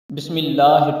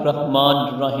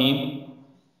बिस्मिल्लाहिर्रहमानिर्रहीम।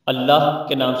 अल्लाह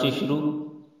के नाम से शुरू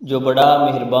जो बड़ा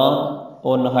मेहरबान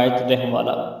और नहायत रहम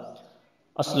वाला।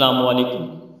 अस्सलामु अलैकुम।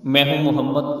 मैं हूँ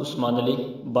मोहम्मद उस्मान अली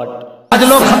बट। आज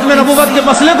लोग खत्म नबूवत के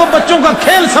मसले को बच्चों का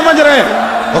खेल समझ रहे हैं।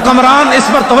 हुक्मरान इस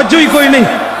पर तवज्जो ही कोई नहीं।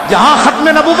 जहाँ खत्म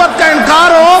नबूवत का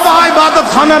इनकार हो वहाँ इबादत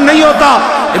खाना नहीं होता।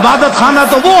 इबादत खाना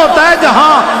तो वो होता है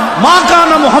जहाँ मा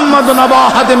काना मुहम्मदुन अबा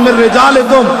अहदिम मिन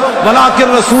रिजालिकुम वलाकिन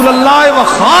रसूलुल्लाह व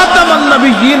खातमुन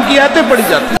नबिय्यीन की आयतें पढ़ी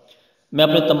जाती हैं। मैं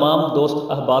अपने तमाम दोस्त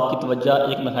अहबाब की तवज्जो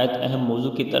एक नहायत अहम मौजू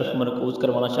की तरफ मरकूज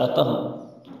करवाना चाहता हूँ।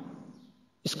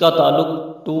 इसका ताल्लुक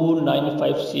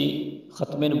 295C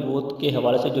ख़त्म नबूत के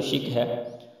हवाले से जो शिक है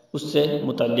उससे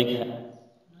मुतल्लिक है।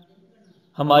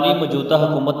 हमारी मौजूदा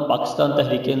हुकूमत पाकिस्तान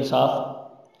तहरीक इंसाफ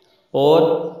और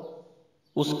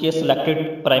उसके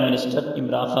selected prime minister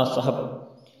Imran Khan साहब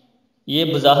ये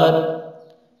बज़ाहिर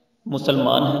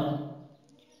मुसलमान हैं,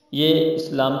 ये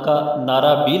इस्लाम का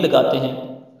नारा भी लगाते हैं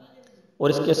और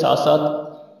इसके साथ साथ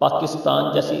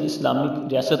पाकिस्तान जैसी इस्लामिक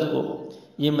रियासत को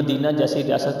ये मदीना जैसी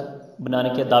रियासत बनाने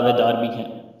के दावेदार भी हैं।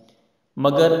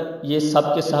 मगर ये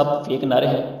सब के सब फेक नारे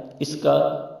हैं, इसका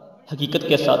हकीकत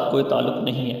के साथ कोई ताल्लुक़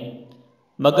नहीं है।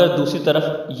 मगर दूसरी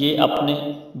तरफ ये अपने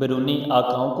बैरूनी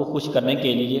आकाओं को खुश करने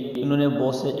के लिए इन्होंने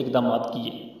बहुत से इक़दाम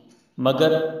किए,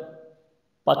 मगर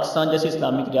पाकिस्तान जैसी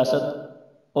इस्लामिक रियासत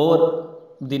और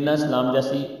दीन इस्लाम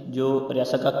जैसी जो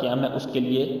रियासत का क़याम है उसके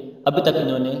लिए अभी तक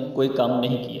इन्होंने कोई काम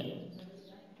नहीं किया।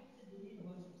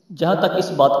 जहाँ तक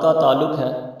इस बात का ताल्लुक़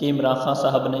है कि इमरान खान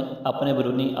साहब ने अपने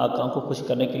बैरूनी आकाओं को खुश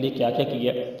करने के लिए क्या क्या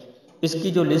किया,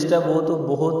 इसकी जो लिस्ट है वो तो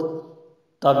बहुत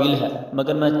तावील है,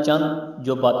 मगर मैं चंद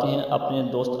जो बातें हैं अपने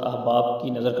दोस्त अहबाब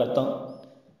की नज़र करता हूँ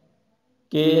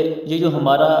कि ये जो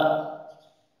हमारा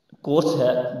कोर्स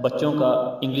है बच्चों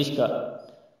का इंग्लिश का,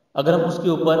 अगर हम उसके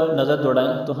ऊपर नज़र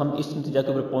दौड़ाएं तो हम इस नतीजा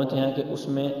के ऊपर पहुँचते हैं कि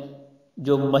उसमें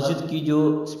जो मस्जिद की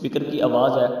जो स्पीकर की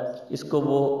आवाज़ है इसको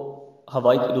वो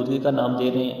हवाई आलूदगी का नाम दे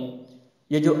रहे हैं।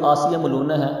 ये जो आसिया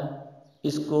मलूना है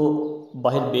इसको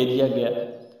बाहर भेज दिया गया।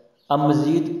 अब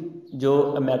मज़ीद जो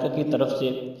अमेरिका की तरफ से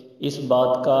इस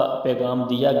बात का पैगाम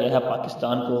दिया गया है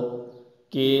पाकिस्तान को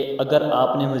कि अगर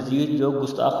आपने मज़ीद जो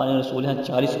गुस्ताखान रसूल हैं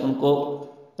 40 उनको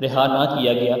रिहा ना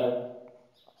किया गया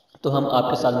तो हम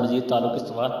आपके साथ मज़ीद ताल्लुक़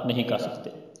इस्तवार नहीं कर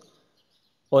सकते।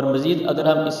 और मज़ीद अगर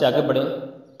हम इससे आगे बढ़ें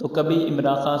तो कभी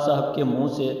इमरान खान साहब के मुँह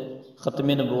से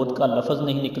ख़त्म नबूवत का लफ्ज़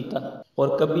नहीं निकलता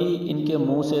और कभी इनके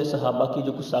मुँह से सहाबा की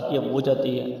जो गुस्ताखियाँ हो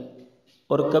जाती है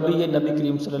और कभी ये नबी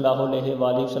करीम सल्लल्लाहु अलैहि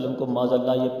वसल्लम को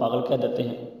माज़अल्लाह ये पागल कह देते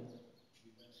हैं।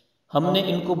 हमने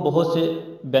इनको बहुत से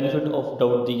बेनिफिट ऑफ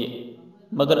डाउट दिए,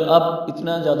 मगर अब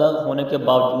इतना ज़्यादा होने के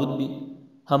बावजूद भी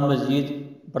हम मज़ीद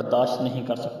बर्दाश्त नहीं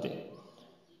कर सकते।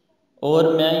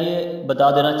 और मैं ये बता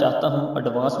देना चाहता हूँ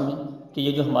एडवांस में कि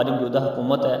ये जो हमारी मौजूदा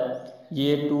हुकूमत है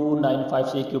ये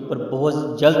 295C के ऊपर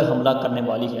बहुत जल्द हमला करने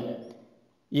वाली है।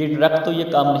 ये डायरेक्ट तो ये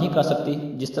काम नहीं कर सकती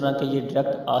जिस तरह के ये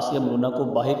डायरेक्ट आसिया मलूना को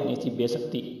बाहर नहीं थी भेज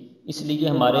सकती। इसलिए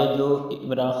हमारे जो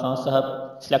इमरान खान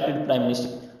साहब सिलेक्टेड प्राइम मिनिस्टर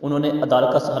उन्होंने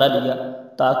अदालत का सहारा लिया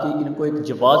ताकि इनको एक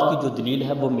जवाब की जो दलील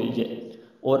है वो मिल जाए।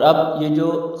 और अब ये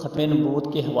जो ख़त्म नबूवत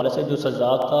के हवाले से जो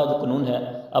सज़ा का जो कानून है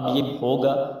अब ये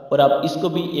होगा और अब इसको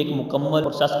भी एक मुकम्मल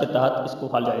प्रोसेस के तहत इसको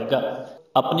हल जाएगा।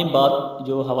 अपनी बात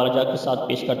जो हवाला जात के साथ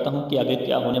पेश करता हूँ कि आगे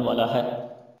क्या होने वाला है।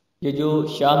 ये जो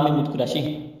शाह महमूद कुरैशी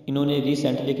हैं इन्होंने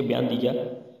रिसेंटली एक बयान दिया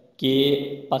कि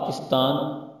पाकिस्तान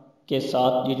के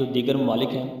साथ ये जो दीगर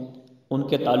ममालिक हैं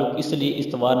उनके ताल्लुक़ इसलिए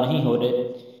इस्तवार नहीं हो रहे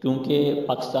क्योंकि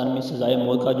पाकिस्तान में सज़ाए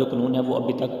मौत का जो कानून है वो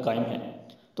अभी तक कायम है।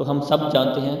 तो हम सब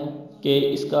जानते हैं कि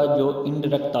इसका जो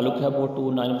इनडायरेक्ट ताल्लुक़ है वो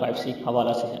 295C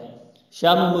हवाला से है।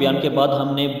 शाह महमूद बयान के बाद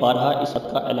हमने 12 इस बात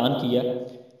का ऐलान किया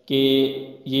कि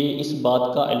ये इस बात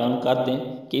का ऐलान कर दें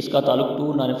कि इसका ताल्लुक़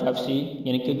 295C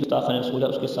यानी कि जो गुस्ताखान रसूल है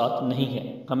उसके साथ नहीं है।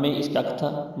 हमें इस शक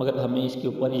था मगर हमें इसके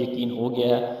ऊपर यकीन हो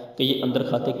गया है कि ये अंदर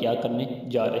खाते क्या करने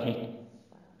जा रहे हैं।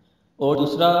 और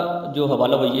दूसरा जो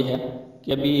हवाला वो ये है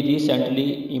कि अभी रिसेंटली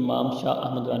इमाम शाह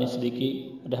अहमद रानी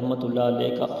सदीकी रहमतुल्लाह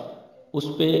अलैह का उस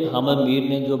पर हामिद मीर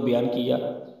ने जो बयान किया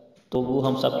तो वो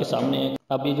हम सब के सामने है।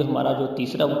 अब ये जो हमारा जो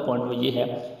तीसरा पॉइंट वो ये है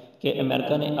कि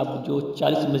अमेरिका ने अब जो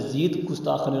 40 मज़ीद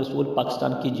गुस्ताखान रसूल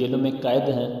पाकिस्तान की जेलों में कैद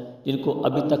हैं जिनको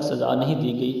अभी तक सज़ा नहीं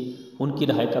दी गई उनकी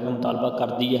रिहाई का भी मुतालबा कर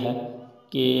दिया है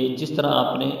कि जिस तरह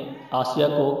आपने आसिया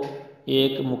को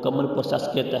एक मुकम्मल प्रोसेस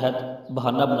के तहत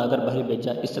बहाना बनाकर बाहर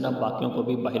भेजा इस तरह बाकियों को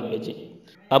भी बाहर भेजें।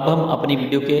 अब हम अपनी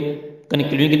वीडियो के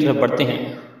कंक्लूजन की तरफ बढ़ते हैं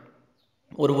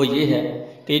और वो ये है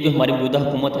कि जो हमारी मौजूदा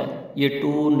हुकूमत है ये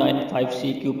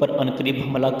 295C के ऊपर अनकरीब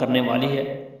हमला करने वाली है।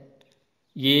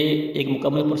 ये एक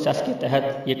मुकम्मल प्रोसेस के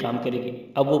तहत ये काम करेगी।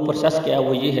 अब वो प्रोसेस क्या है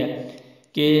वो ये है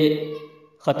कि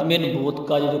ख़त्म नबूत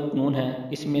का जो कानून है,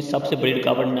 इसमें सबसे बड़ी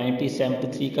रुकावट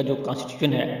 1973 का जो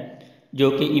कॉन्स्टिट्यूशन है, जो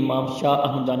कि इमाम शाह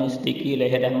अहमदानी सिद्दीकी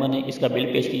अलैहिर्रहमा ने इसका बिल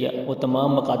पेश किया, वो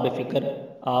तमाम मकातबे फ़िक्र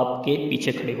आपके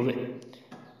पीछे खड़े हुए।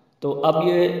 तो अब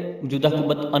ये मौजूदा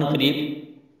हुकूमत अनकरीब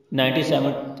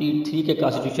 1973 के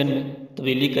कॉन्स्टिट्यूशन में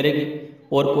तब्दीली करेगी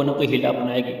और कोई ना कोई हीला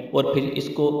अपनाएगी और फिर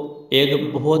इसको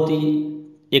एक बहुत ही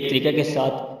एक तरीके के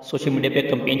साथ सोशल मीडिया पे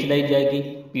कैंपेन चलाई जाएगी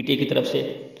पीटीआई की तरफ से,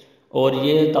 और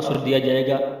ये तासुर दिया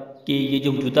जाएगा कि ये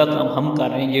जो मौजूदा काम हम कर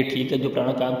रहे हैं ये ठीक है, जो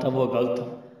पुराना काम था वो गलत था।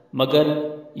 मगर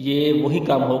ये वही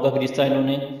काम होगा कि जिस तरह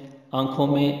इन्होंने आँखों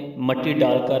में मट्टी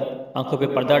डालकर, आंखों पे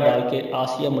पर्दा डाल के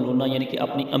आसिया मलूना यानी कि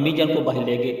अपनी अम्मी जान को बाहर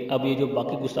ले गए। अब ये जो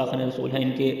बाकी गुस्ताखान रसूल हैं,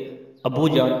 इनके अबू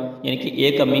जान यानी कि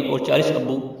एक अम्मी और 40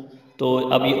 अबू, तो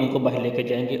अब ये उनको बाहर लेके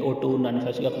जाएंगे और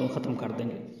 295 का कानून ख़त्म कर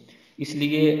देंगे।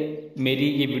 इसलिए मेरी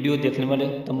ये वीडियो देखने वाले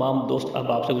तमाम दोस्त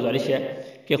अहबाब से गुजारिश है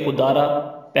कि खुदारा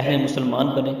पहले मुसलमान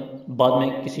बने, बाद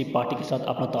में किसी पार्टी के साथ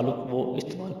अपना ताल्लुक़ वो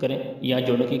इस्तेमाल करें या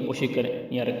जोड़ने की कोशिश करें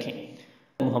या रखें।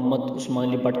 मोहम्मद उस्मान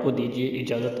अली भट्ट को दीजिए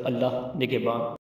इजाज़त। अल्लाह निगहबान।